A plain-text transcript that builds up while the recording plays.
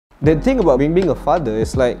The thing about being a father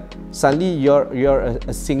is like suddenly you're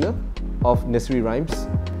a singer of nursery rhymes.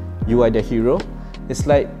 You are the hero. It's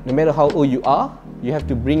like no matter how old you are, you have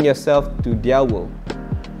to bring yourself to their world.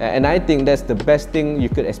 And I think that's the best thing you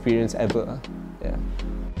could experience ever. Yeah.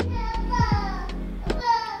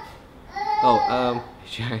 Oh,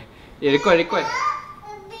 yeah, record.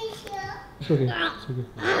 Sorry.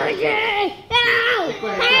 Record.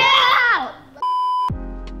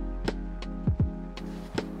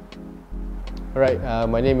 Alright,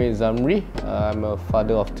 my name is Zamri. I'm a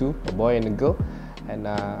father of two, a boy and a girl, and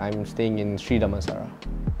I'm staying in Sri Damansara.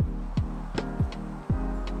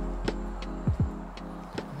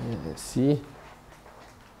 Let's see.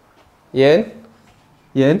 Yen?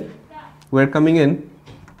 We're coming in?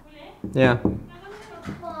 Yeah.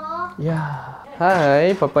 Yeah.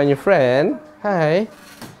 Hi, Papa and your friend. Hi.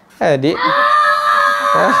 Hi, adik.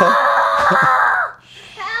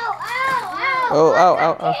 Oh,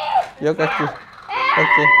 ow. Your kaki.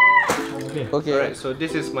 Okay. Alright, so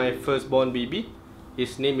this is my firstborn baby.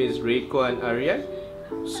 His name is Rekwan Aryan.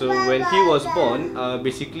 So when he was born,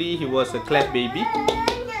 basically he was a cleft baby.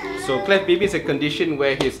 So cleft baby is a condition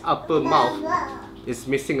where his upper mouth is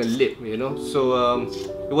missing a lip, you know. So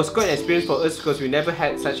it was quite an experience for us because we never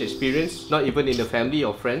had such experience, not even in the family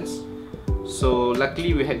or friends. So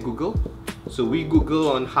luckily we had Google. So we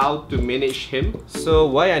Google on how to manage him. So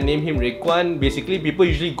why I named him Rekwan, basically people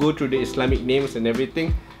usually go through the Islamic names and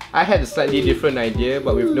everything. I had a slightly different idea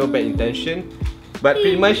but with no bad intention. But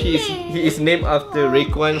pretty much he is named after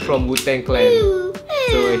Rekwan from Wu-Tang Clan.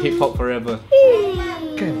 So hip hop forever.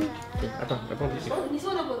 Kan? Abang bising. This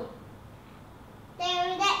one apa?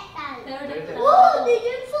 Pterodactyl. Oh, they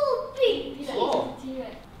are so big. Oh.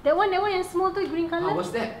 That one yang small tu green colour.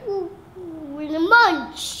 What's that?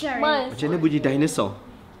 Monster. Macam mana bunyi dinosaur?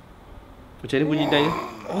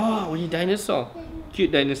 Oh, bunyi dinosaur.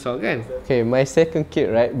 Cute dinosaur kan? Okay, my second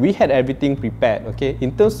kid, right? We had everything prepared, okay?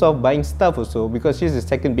 In terms of buying stuff also, because she's the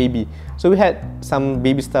second baby. So we had some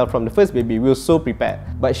baby stuff from the first baby. We were so prepared.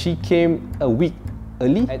 But she came a week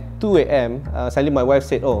early. At 2 AM, suddenly my wife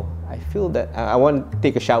said, oh, I feel that I want to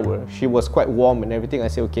take a shower. She was quite warm and everything. I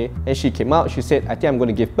said, okay. And she came out, she said, I think I'm going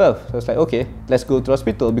to give birth. So I was like, okay, let's go to the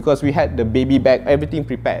hospital because we had the baby bag, everything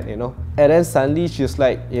prepared, you know. And then suddenly she's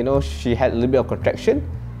like, you know, she had a little bit of contraction.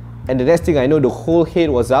 And the next thing I know, the whole head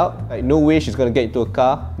was out. Like, no way she's going to get into a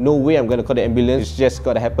car. No way I'm going to call the ambulance. It's just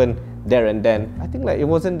got to happen there and then. I think like it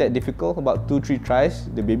wasn't that difficult. About 2-3 tries,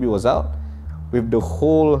 the baby was out with the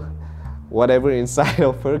whole whatever inside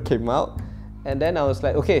of her came out. And then I was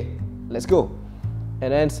like, okay, let's go.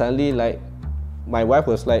 And then suddenly like my wife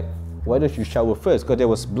was like, why don't you shower first? Because there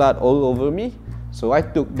was blood all over me. So I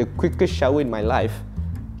took the quickest shower in my life,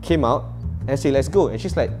 came out and said, let's go. And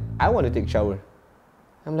she's like, I want to take a shower.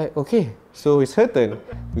 I'm like, okay. So it's her turn.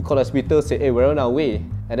 We called the hospital, said, hey, we're on our way.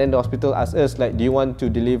 And then the hospital asked us, like, do you want to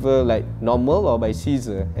deliver like normal or by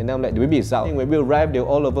Caesar? And I'm like, the baby is out. When we arrived, they were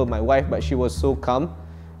all over my wife, but she was so calm.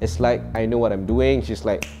 It's like, I know what I'm doing. She's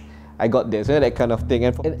like, I got this, you know, that kind of thing.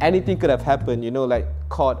 And anything could have happened, you know, like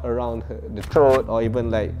caught around the throat or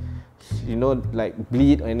even like, you know, like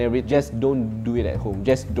bleed and everything. Just don't do it at home.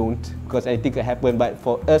 Just don't, because anything could happen. But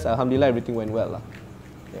for us, alhamdulillah, everything went well.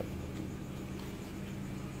 Yeah.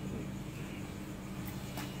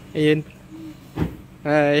 Ian.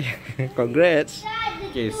 Hi. Congrats.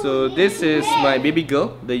 Okay, so this is my baby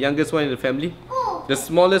girl, the youngest one in the family. The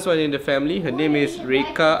smallest one in the family. Her name is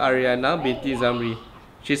Reka Ariana binti Zamri.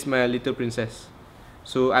 She's my little princess.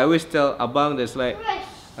 So I always tell Abang that's like,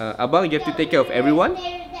 Abang, you have to take care of everyone,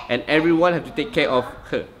 and everyone have to take care of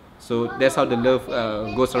her. So that's how the love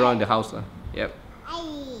goes around the house. Yep.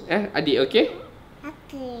 Adik, okay?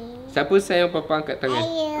 Okay. Siapa sayang papa angkat tangan?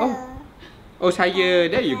 Oh, saya.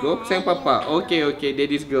 There you go. Sayang papa. Okay,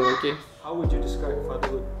 daddy's girl. Okay. How would you describe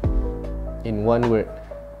fatherhood? In one word,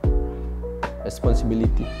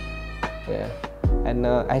 responsibility. Yeah. And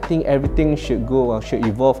I think everything should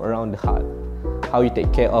evolve around the heart. How you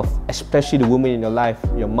take care of, especially the women in your life,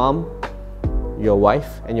 your mom, your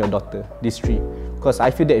wife, and your daughter. These three. Because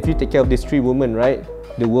I feel that if you take care of these three women, right,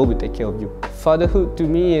 the world will take care of you. Fatherhood to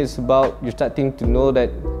me is about you starting to know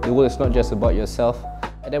that the world is not just about yourself.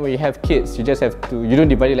 And then when you have kids, you just have to, you don't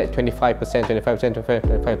divide it like 25%, 25%,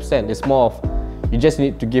 25%. It's more of, you just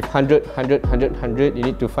need to give 100, 100, 100, 100. You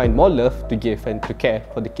need to find more love to give and to care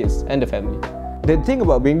for the kids and the family. The thing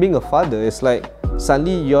about being a father is like,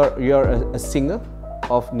 suddenly you're a singer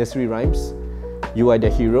of nursery rhymes. You are the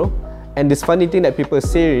hero. And this funny thing that people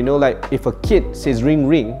say, you know, like if a kid says ring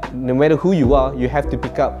ring, no matter who you are, you have to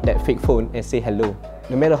pick up that fake phone and say hello.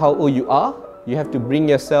 No matter how old you are, you have to bring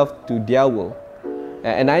yourself to their world.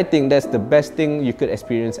 And I think that's the best thing you could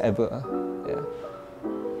experience ever.